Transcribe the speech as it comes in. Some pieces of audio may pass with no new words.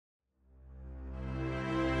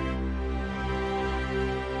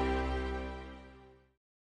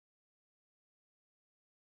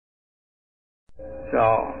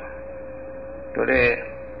So, today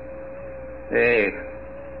the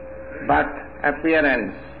birth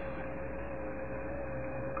appearance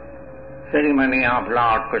ceremony of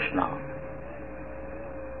Lord Krishna.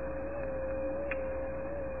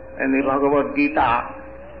 In the Bhagavad Gita,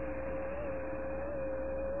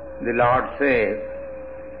 the Lord says,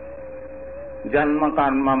 Janma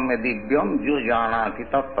karmam me divyam jujanati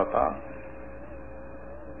tattata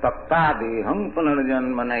tattadeham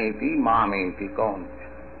punarjanmanaiti mameti kaun.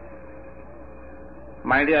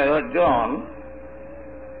 My dear Arjuna,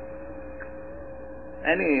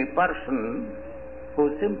 any person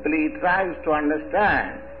who simply tries to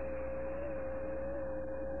understand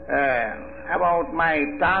about my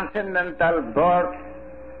transcendental birth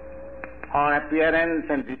or appearance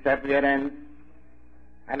and disappearance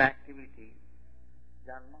and activity,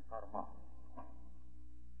 janma karma.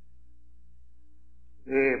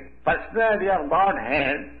 The personality of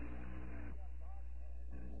Godhead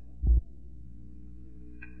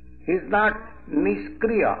is not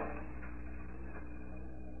niskriya,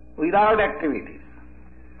 without activities.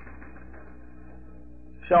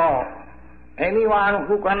 So, anyone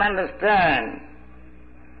who can understand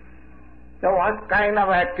what kind of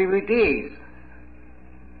activities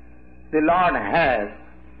the Lord has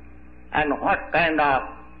and what kind of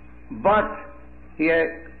birth He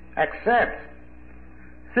accepts,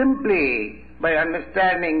 simply by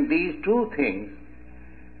understanding these two things,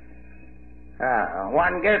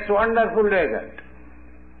 one gets wonderful result.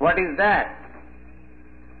 What is that?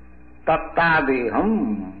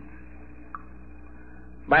 Tattadeham.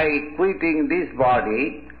 By quitting this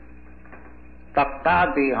body,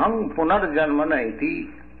 tattadeham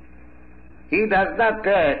punarjanmanaiti, he does not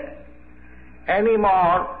take any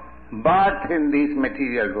more birth in this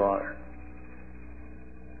material world.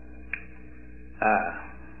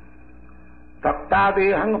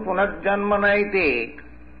 Tattadeham punarjanmanaiti.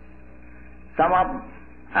 Some of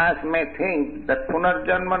us may think that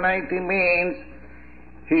punarjanmanaiti means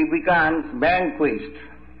he becomes vanquished.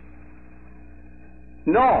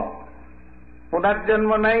 No,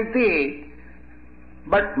 punarjanmanaiti,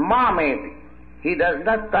 but mameti. He does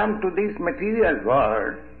not come to this material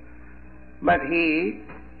world, but he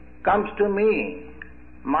comes to me,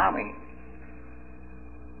 mami.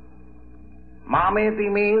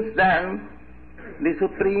 Mameti means then the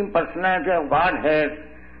Supreme Personality of Godhead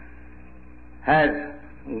has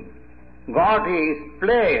got his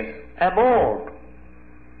place, abode,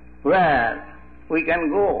 where we can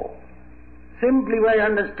go simply by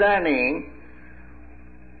understanding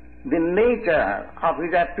the nature of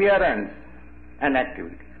his appearance and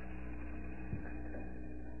activities.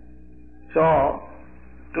 So,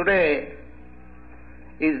 today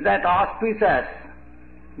is that auspicious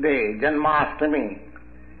day, Janmashtami,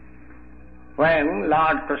 when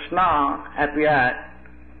Lord Krishna appeared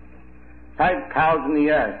 5,000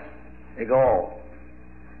 years ago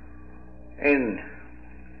in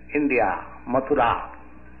India, Mathura.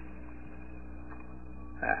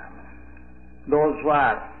 Those who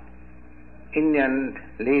are Indian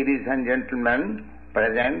ladies and gentlemen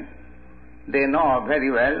present, they know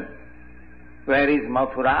very well where is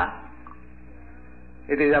Mathura.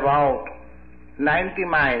 It is about 90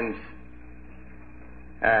 miles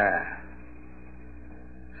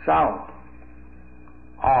south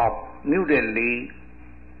of New Delhi.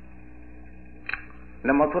 The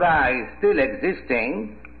Mathura is still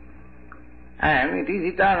existing and it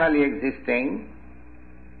is eternally existing.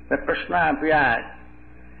 The Krishna appeared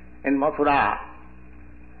in Mathura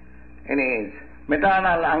in his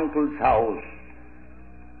maternal uncle's house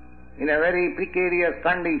in a very precarious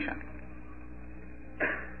condition.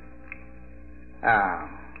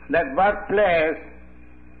 That birthplace,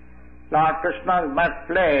 Lord Krishna's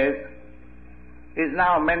birthplace, is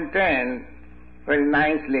now maintained very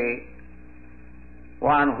nicely.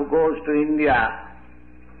 One who goes to India,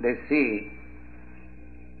 they see.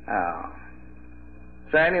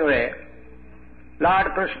 So anyway,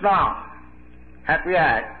 Lord Krishna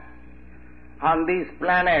appeared on this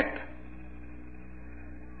planet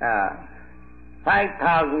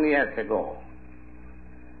 5,000 years ago.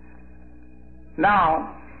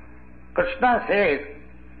 Now, Krishna says,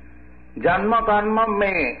 Janma karma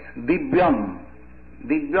me divyam.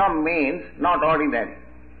 Divyam means not ordinary.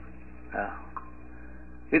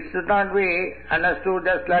 It should not be understood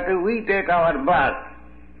just like we take our birth.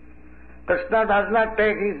 Krishna does not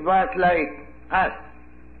take his birth like us.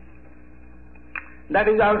 That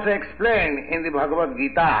is also explained in the Bhagavad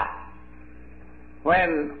Gita.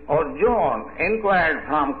 When Arjuna inquired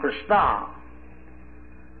from Krishna,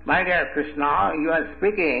 my dear Krishna, you are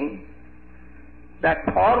speaking that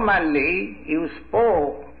formerly you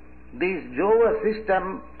spoke this yoga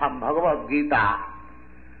system of Bhagavad Gita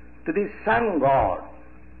to the sun god.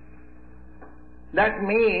 That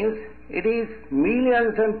means it is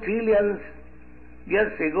millions and trillions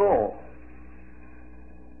years ago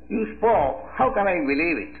you spoke. How can I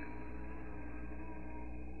believe it?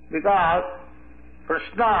 Because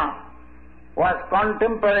Krishna was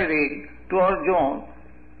contemporary to Arjuna,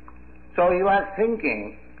 so he was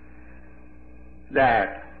thinking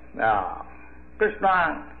that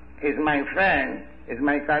Krishna is my friend, is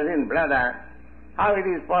my cousin, brother. How it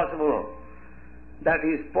is possible that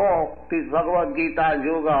he spoke this Bhagavad Gita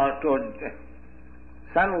yoga to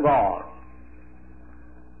sun god?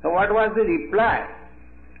 So what was the reply?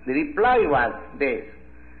 The reply was this,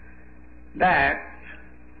 that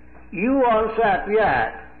you also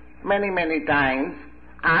appeared many, many times,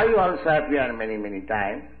 I also appeared many, many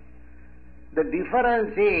times. The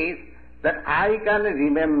difference is that I can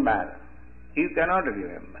remember, you cannot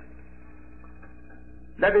remember.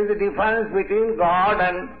 That is the difference between God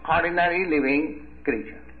and ordinary living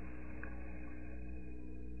creature.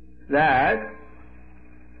 That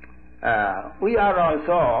we are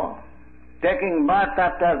also taking birth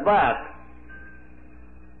after birth.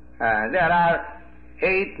 There are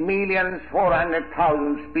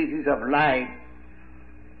 8,400,000 species of life,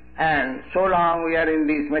 and so long we are in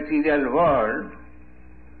this material world,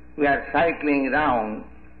 we are cycling round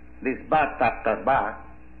this birth after birth.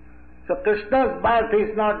 So Krishna's birth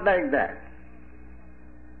is not like that.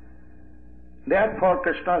 Therefore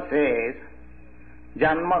Krishna says,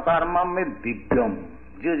 Janma karma me divyam,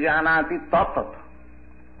 jujanati tatat.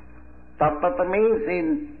 Tatat means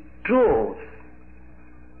in truth,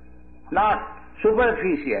 not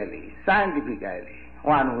superficially, scientifically.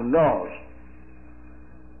 One who knows,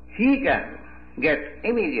 he can get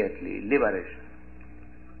immediately liberation.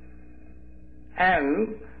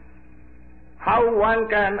 And how one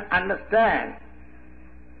can understand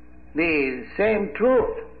the same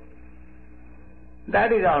truth,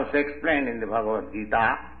 that is also explained in the Bhagavad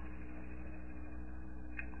Gita.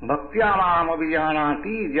 Bhaktya mam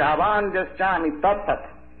abhijanati javan jaschami tattat.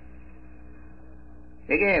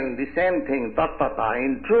 Again, the same thing, tattata,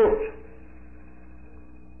 in truth.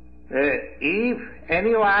 If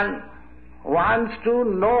anyone wants to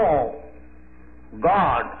know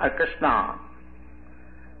God or Krishna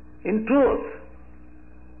in truth,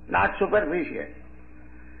 not superficial,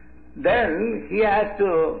 then he has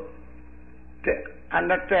to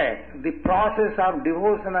undertake the process of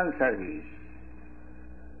devotion and service,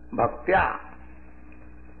 bhaktya.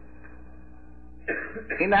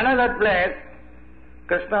 In another place,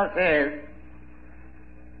 Krishna says,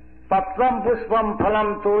 patram puspam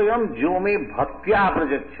phalam toyam jyomi bhaktya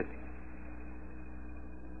prajachati.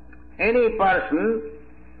 Any person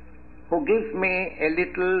who gives me a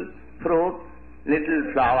little fruit,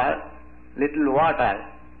 little flower, little water,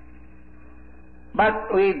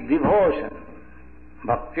 but with devotion,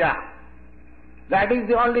 bhaktya, that is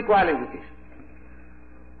the only qualification.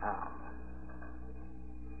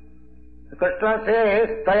 Krishna says,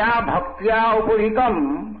 taya bhaktya upuritam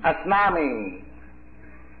asnami,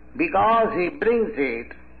 because he brings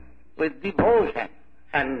it with devotion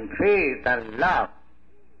and faith and love.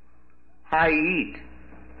 I eat.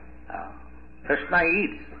 Krishna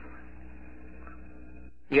eats.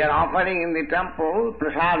 We are offering in the temple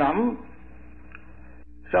prasadam,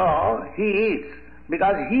 so he eats,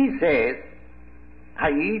 because he says, I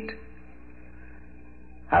eat.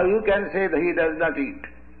 How you can say that he does not eat?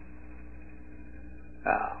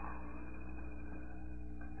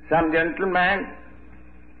 Some gentleman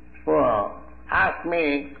who asked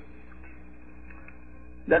me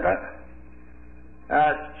that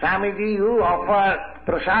Swamiji, you offer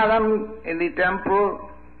prasadam in the temple,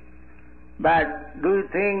 but do you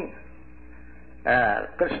think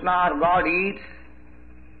Krishna or God eats?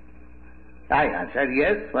 I answered,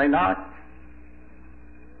 yes, why not?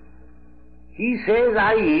 He says,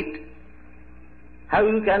 I eat. How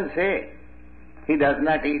you can say he does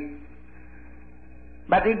not eat?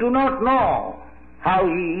 But you do not know how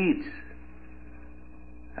he eats.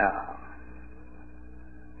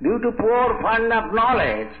 Due to poor fund of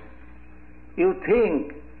knowledge, you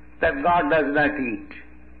think that God does not eat.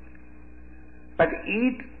 But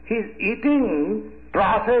his eating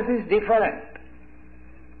process is different.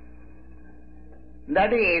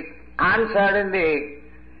 That is answered in the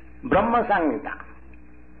Brahma Samhita.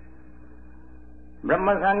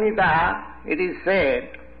 Brahma Samhita, it is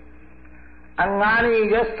said,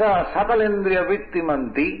 Angani yasta sakalendriya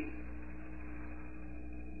vittimanti.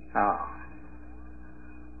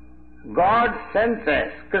 God's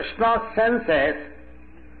senses, Krishna's senses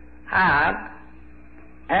are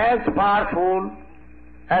as powerful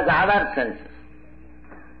has other senses.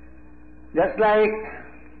 Just like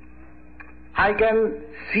I can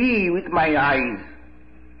see with my eyes,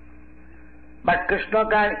 but Krishna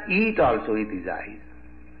can eat also with his eyes.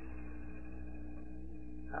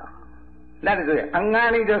 That is why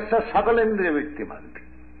Angani Jasa Sakalendriya Vittimanti.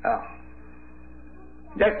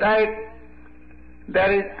 Just like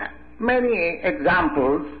there is many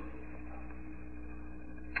examples,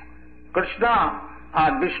 Krishna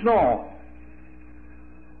or Vishnu,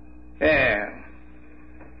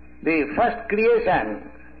 the first creation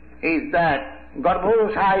is that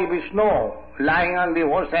Garbhosai Vishnu lying on the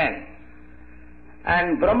ocean,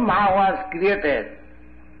 and Brahma was created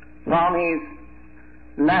from his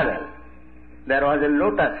navel. There was a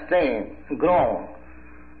lotus stem grown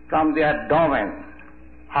from the abdomen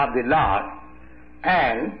of the Lord,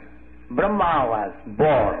 and Brahma was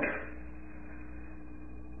born.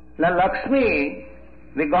 Now Lakshmi,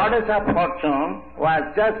 the goddess of fortune, was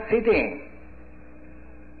just sitting.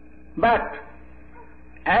 But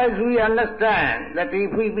as we understand that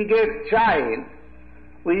if we beget child,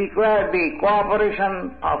 we require the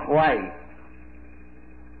cooperation of wife.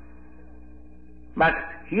 But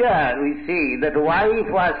here we see that wife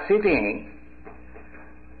was sitting,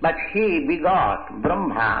 but he begot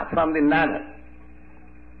Brahma from the navel.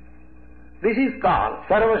 This is called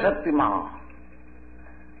Sarvashaktiman.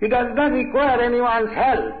 He does not require anyone's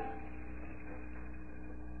help.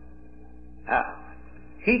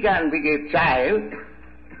 He can beget child,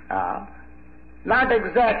 not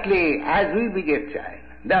exactly as we beget child.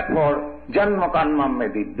 Therefore, Janma Karmam me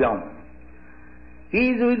divyam. He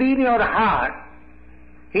is within your heart.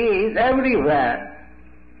 He is everywhere.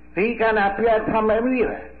 He can appear from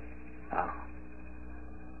everywhere.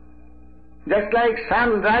 Just like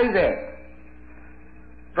sun rises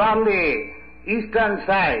from the eastern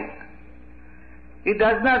side, it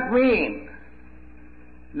does not mean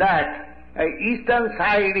that eastern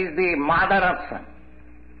side is the mother of sun.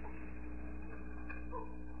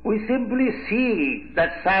 We simply see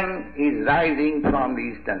that sun is rising from the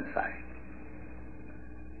eastern side.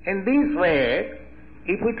 In this way,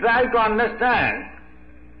 if we try to understand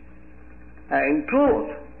in truth,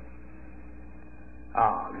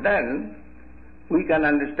 then we can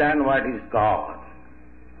understand what is God.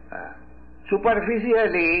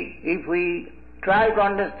 Superficially, if we try to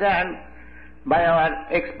understand by our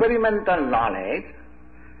experimental knowledge,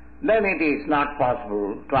 then it is not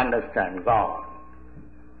possible to understand God.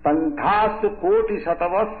 Panthas koti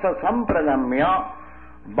satavassa sampragamya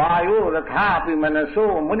vayo rathapi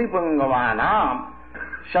manaso munipangavana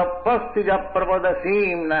shappastija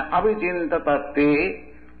pravadasim na avichintatate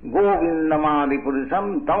govindamadi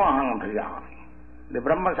purusam tamaham bhajami. The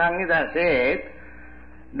Brahma Samhita says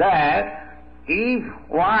that if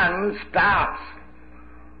one starts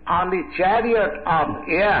on the chariot of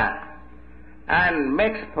air and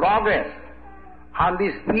makes progress on the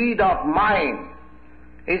speed of mind,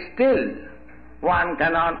 still one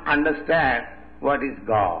cannot understand what is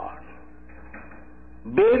God.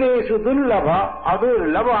 Vedeshu dullabha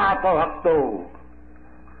adurlabha bhakto.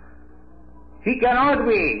 He cannot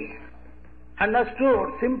be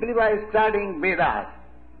understood simply by studying Vedas.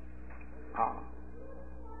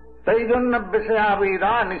 Traigunna Visaya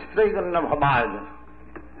Veda Nistraigunna Bhavajana.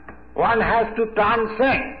 One has to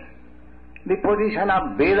transcend the position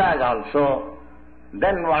of Vedas also,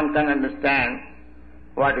 then one can understand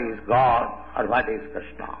what is God or what is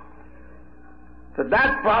Krishna. So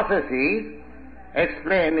that process is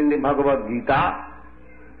explained in the Bhagavad Gita,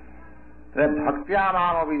 that bhaktya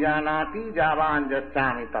mama vijanati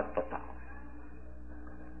janmashtami tattva.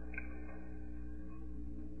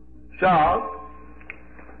 So,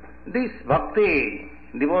 this bhakti,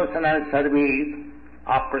 devotional service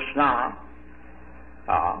of Krishna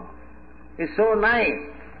is so nice,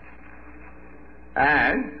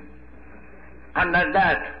 and under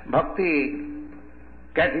that bhakti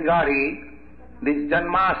category, this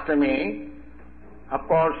Janmashtami, of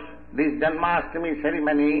course, this Janmashtami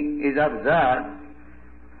ceremony is observed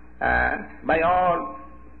by all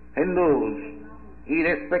Hindus,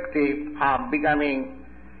 irrespective of becoming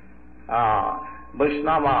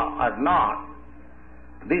Vaishnava or not.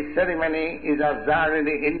 This ceremony is observed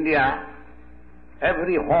in India,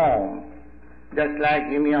 every home, just like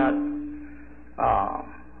in your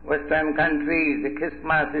Western countries, the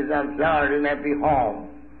Christmas is observed in every home.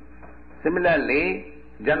 Similarly,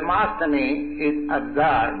 Janmashtami is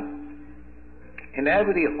observed in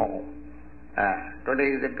every home. Today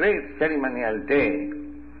is a great ceremonial day.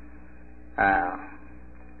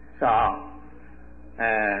 So,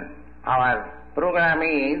 our program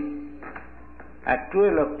is at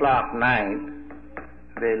 12 o'clock night,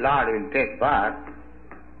 the Lord will take birth,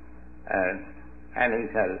 and we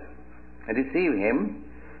shall receive him.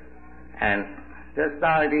 And just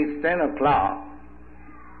now it is 10 o'clock.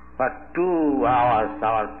 For 2 hours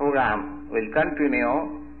our program will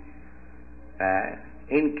continue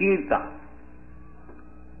in Kirtan.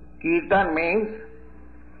 Kirtan means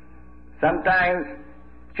sometimes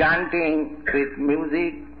chanting with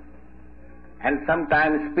music and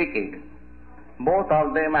sometimes speaking. Both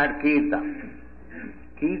of them are Kirtan.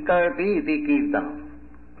 Kirtati iti Kirtan.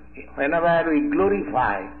 Whenever we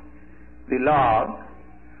glorify the Lord,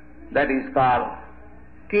 that is called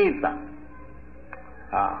Kirtan.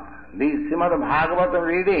 This Srimad Bhagavatam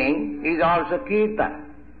reading is also Kirtan.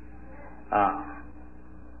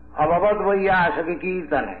 Abhavad Vaiyasaki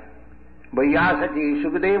Kirtan. Vaiyasaki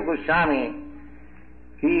Sukadeva Goswami,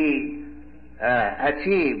 he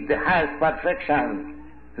achieved the highest perfection,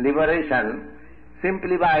 liberation,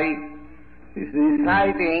 simply by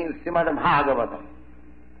reciting Srimad Bhagavatam.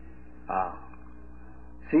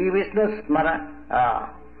 Sri Vishnu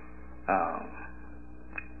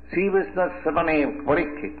Savane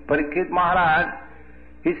Parikshit. Parikshit Maharaj,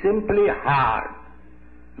 he simply heard.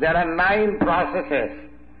 There are 9 processes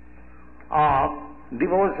of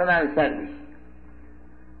devotional service.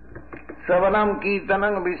 Savanam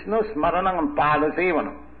Kirtanam Vishnu Smaranam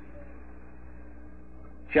Padasevanam.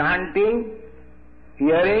 Chanting,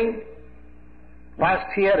 hearing, first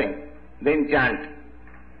hearing, then chant.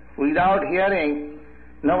 Without hearing,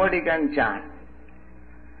 nobody can chant.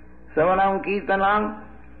 Savanam Kirtanam,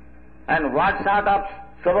 and what sort of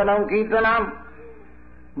Savanam Kirtanam?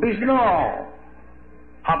 Vishnu,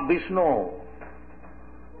 of Vishnu,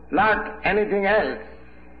 not anything else.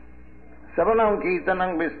 Savanam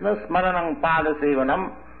Kirtanam Vishnu Smaranam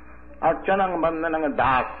Padasevanam Archanam Bandhanam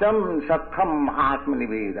Dasyam Sakham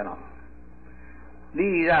Atmanivedanam.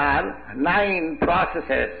 These are 9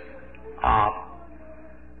 processes of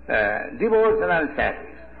devotional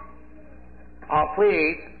service, of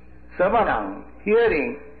which Savanam,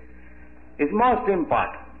 hearing, is most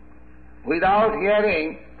important. Without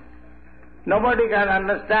hearing, nobody can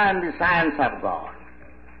understand the science of God.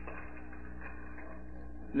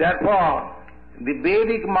 Therefore, the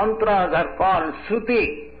Vedic mantras are called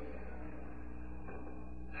Shruti.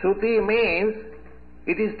 Shruti means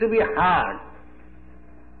it is to be heard.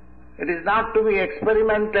 It is not to be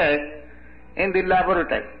experimented in the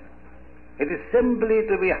laboratory. It is simply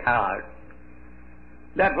to be heard.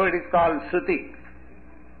 Therefore it is called Shruti.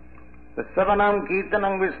 The Savanam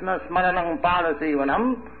Kirtanam Vishnu Smaranam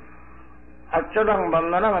Padasevanam Archanam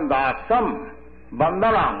Bandhanam Dasam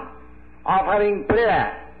Bandhanam, offering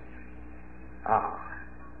prayer.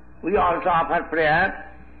 We also offer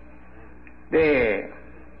prayer. The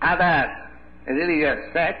other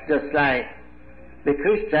religious sects, just like the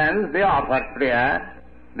Christians, they offer prayer.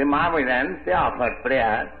 The Mohammedans, they offer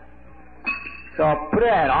prayer. So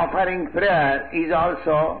prayer, offering prayer is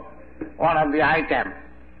also one of the items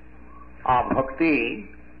of bhakti.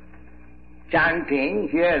 Chanting,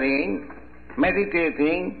 hearing,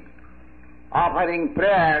 meditating, offering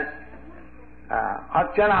prayers,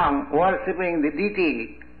 archanam, worshipping the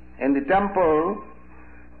deity in the temple,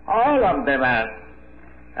 all of them are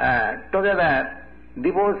together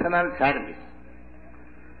devotional service.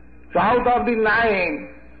 So out of the 9,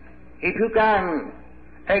 if you can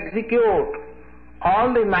execute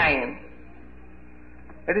all the 9,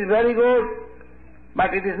 it is very good,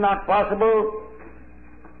 but it is not possible.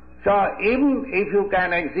 So even if you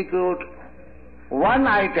can execute one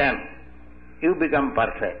item, you become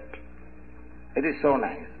perfect. It is so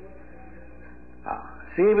nice.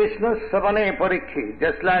 Sri Vishnu Savane Parikshit,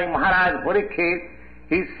 just like Maharaj Parikshit,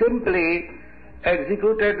 he simply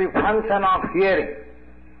executed the function of hearing.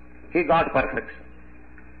 He got perfection.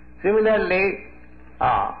 Similarly,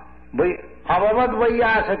 Avavad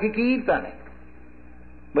Vaiyasaki Kirtane.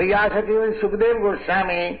 Vaiyasaki means Sukadeva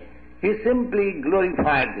Goswami, he simply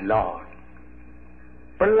glorified the Lord.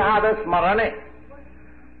 Prahlada Smarane.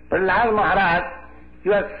 Prahlad Maharaj, he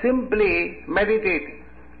was simply meditating.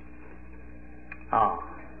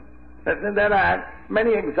 There are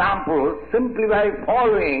many examples simply by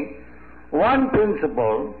following one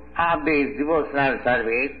principle of this devotional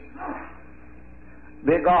service.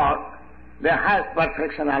 They got their highest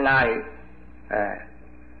perfection alive,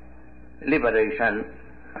 liberation,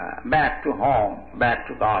 back to home, back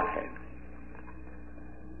to Godhead.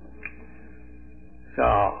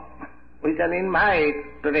 So, we shall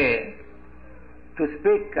invite today to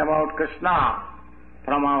speak about Krishna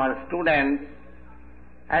from our students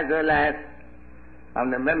as well as from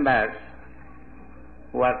the members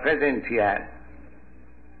who are present here.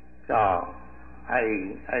 So,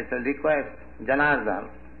 I shall request Janardhan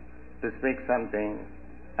to speak something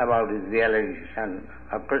about his realization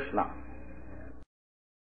of Krishna.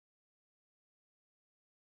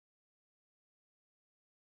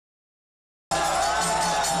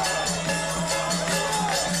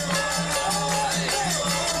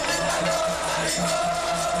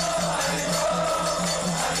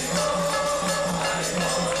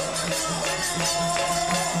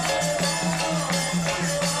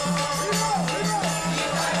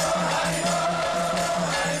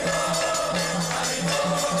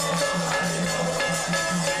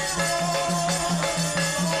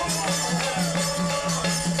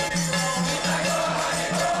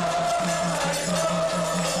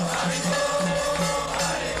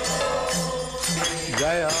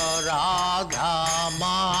 Jaya Radha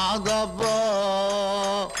Madhava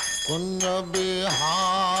Kunja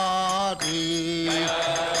Bihari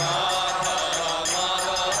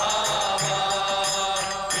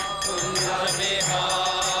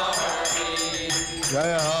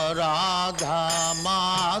Jaya Radha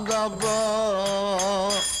Madhava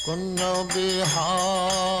Kunja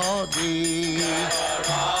Bihari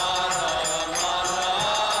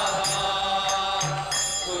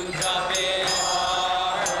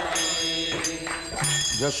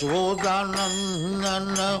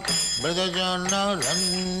Yashodanandana Brajajana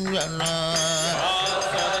Ranjana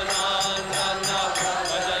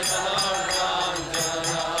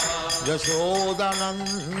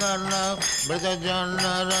Yashodanandana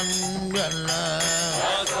Brajajana Ranjana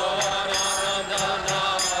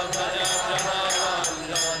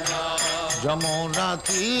Jamuna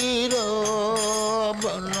Tira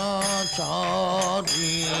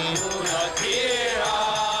Banachari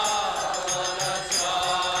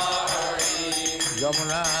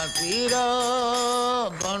Jamuna Tira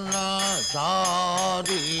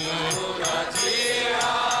Banachari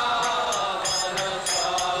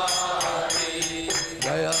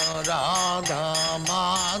Jaya Radha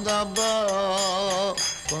Madhava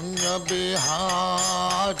Kunja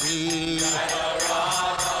Bihari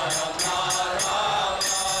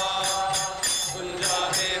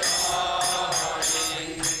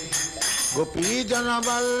Gopi Jana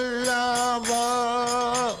Vallabha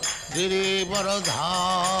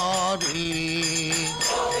Girivaradhari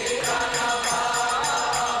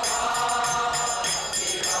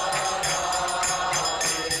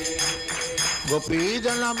Gopi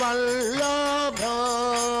Jana Vallabha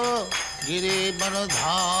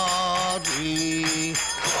Girivaradhari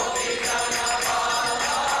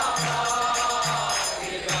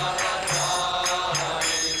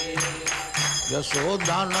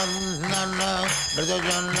Yashodanandana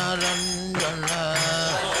Brajajana Ranjana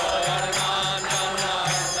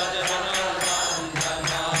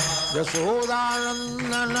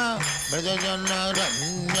Yashodanandana Brajajana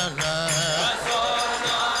Ranjana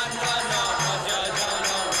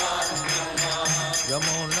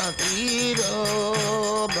Yamuna Tira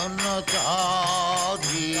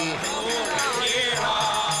Banachari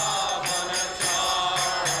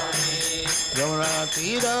Yamuna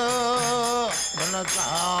Tira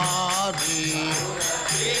Banachari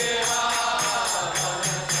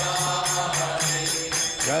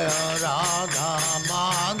Jaya Radha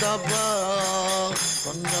Madhava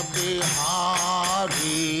Kunja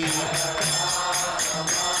Bihari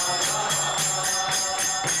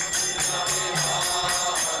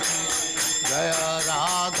Jaya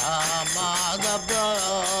Radha Madhava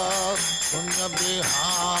Kunja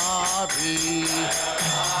Bihari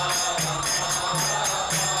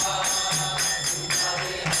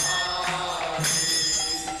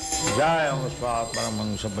Jaya Muspat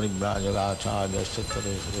Paramahansa Parivrajagacharya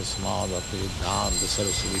Siddhare Srismad Bhaktivedanta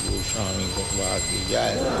Saraswati Goswami Prabhupada ki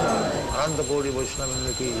jai Ananta Koti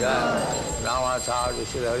Vaishnava ki jai Namacharya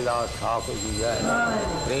Sri Haridas Thakur ki jai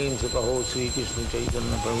Prem se kaho Sri Krishna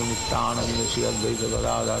Chaitanya Prabhu Nityananda Sri Advaita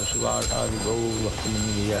Gadadhar Shivasari Gaur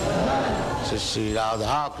Bhaktivinoda ki jai Sri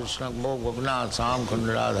Radha Krishna Bhog Bhagnath Sam Khand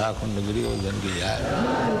Radha Khand Giri Godan ki jai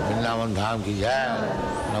Vrindavan Dham ki jai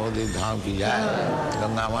Navadip Dham ki jai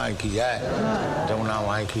Ganga Mai की जाए जमुना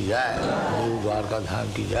माई की जाए गुरु द्वारका धाम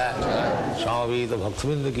की जाए स्वामी तो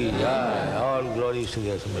भक्तविंद की जाए all glory to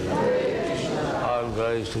their समझ ऑल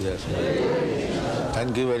ग्लोरी टू देयर समझ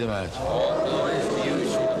थैंक यू वेरी मच